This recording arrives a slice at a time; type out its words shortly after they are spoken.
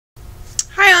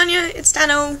Hi Anya, it's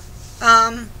Dano.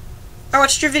 I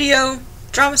watched your video.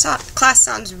 Drama class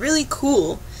sounds really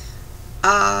cool.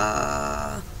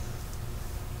 I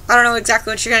don't know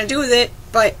exactly what you're gonna do with it,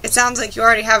 but it sounds like you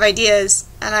already have ideas,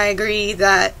 and I agree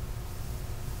that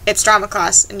it's drama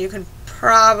class and you can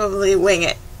probably wing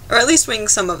it. Or at least wing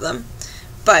some of them.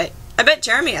 But I bet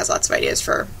Jeremy has lots of ideas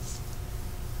for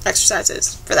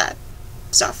exercises for that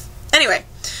stuff. Anyway,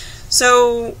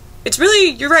 so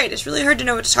you're right, it's really hard to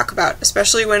know what to talk about,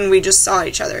 especially when we just saw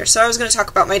each other. So I was going to talk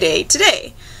about my day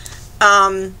today.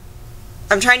 I'm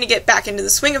trying to get back into the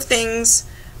swing of things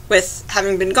with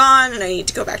having been gone, and I need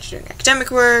to go back to doing academic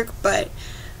work, but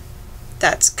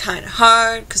that's kind of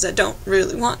hard because I don't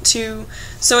really want to.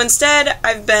 So instead,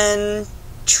 I've been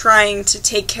trying to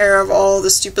take care of all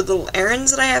the stupid little errands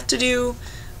that I have to do.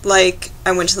 Like,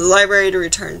 I went to the library to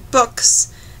return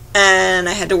books, and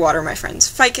I had to water my friend's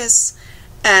ficus,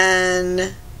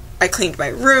 and I cleaned my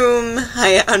room,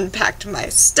 I unpacked my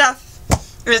stuff,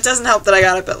 and it doesn't help that I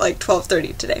got up at like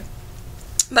 12:30 today.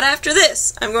 But after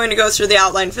this, I'm going to go through the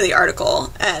outline for the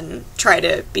article and try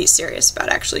to be serious about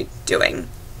actually doing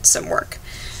some work.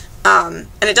 And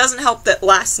it doesn't help that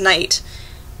last night,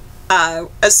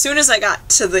 as soon as I got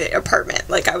to the apartment,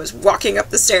 like I was walking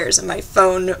up the stairs and my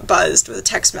phone buzzed with a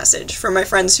text message from my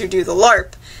friends who do the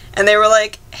LARP, and they were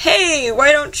like, "Hey,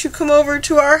 why don't you come over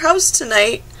to our house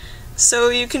tonight so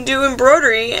you can do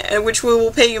embroidery, which we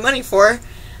will pay you money for,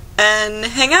 and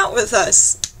hang out with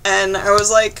us?" And I was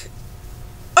like,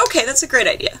 okay, that's a great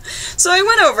idea. So I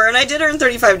went over and I did earn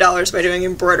 $35 by doing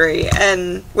embroidery,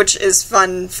 and which is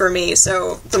fun for me,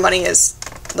 so the money is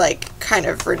like kind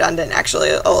of redundant actually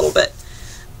a little bit.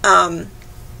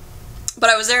 But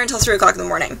I was there until 3 o'clock in the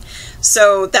morning,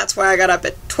 so that's why I got up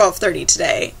at 12:30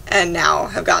 today and now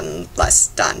have gotten less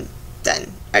done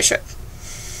than I should.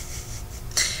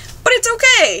 But it's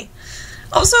okay!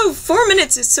 Also, 4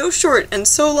 minutes is so short and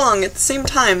so long at the same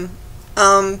time.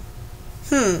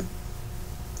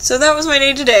 So that was my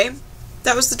day today.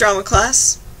 That was the drama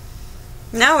class.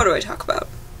 Now what do I talk about?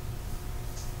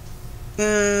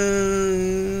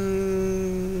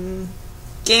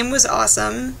 Game was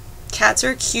awesome. Cats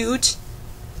are cute.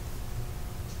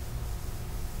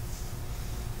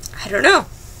 I don't know.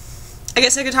 I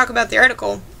guess I could talk about the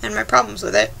article and my problems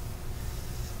with it.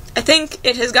 I think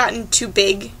it has gotten too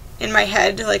big in my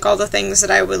head, like all the things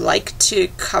that I would like to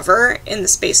cover in the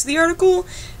space of the article,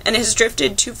 and it has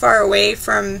drifted too far away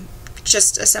from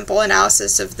just a simple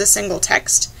analysis of the single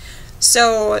text.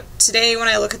 So today when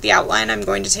I look at the outline, I'm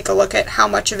going to take a look at how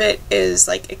much of it is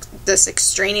like this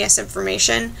extraneous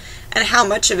information and how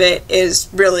much of it is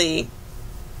really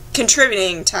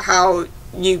contributing to how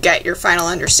you get your final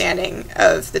understanding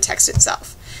of the text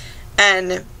itself.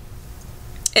 And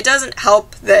it doesn't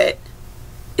help that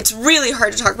it's really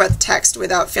hard to talk about the text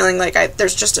without feeling like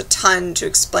there's just a ton to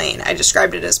explain. I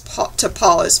described it as to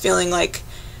Paul as feeling like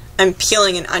I'm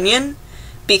peeling an onion,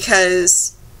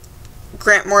 because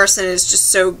Grant Morrison is just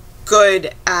so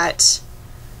good at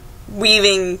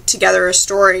weaving together a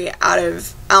story out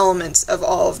of elements of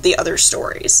all of the other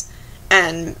stories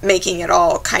and making it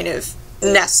all kind of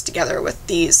nest together with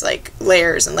these like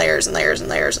layers and layers and layers and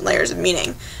layers and layers of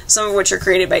meaning, some of which are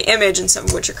created by image and some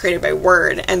of which are created by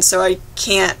word. And so I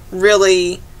can't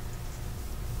really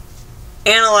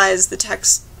analyze the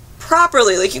text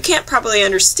properly. Like, you can't properly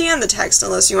understand the text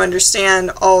unless you understand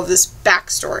all of this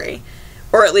backstory,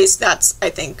 or at least that's,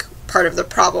 I think, part of the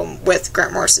problem with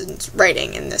Grant Morrison's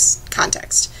writing in this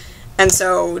context. And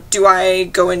so do I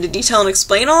go into detail and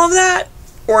explain all of that?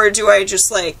 Or do I just,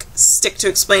 like, stick to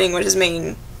explaining what his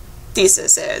main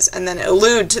thesis is, and then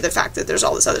allude to the fact that there's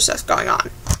all this other stuff going on?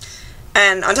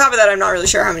 And on top of that, I'm not really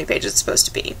sure how many pages it's supposed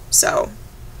to be, so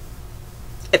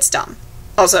it's dumb.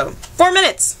 Also, 4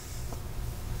 minutes!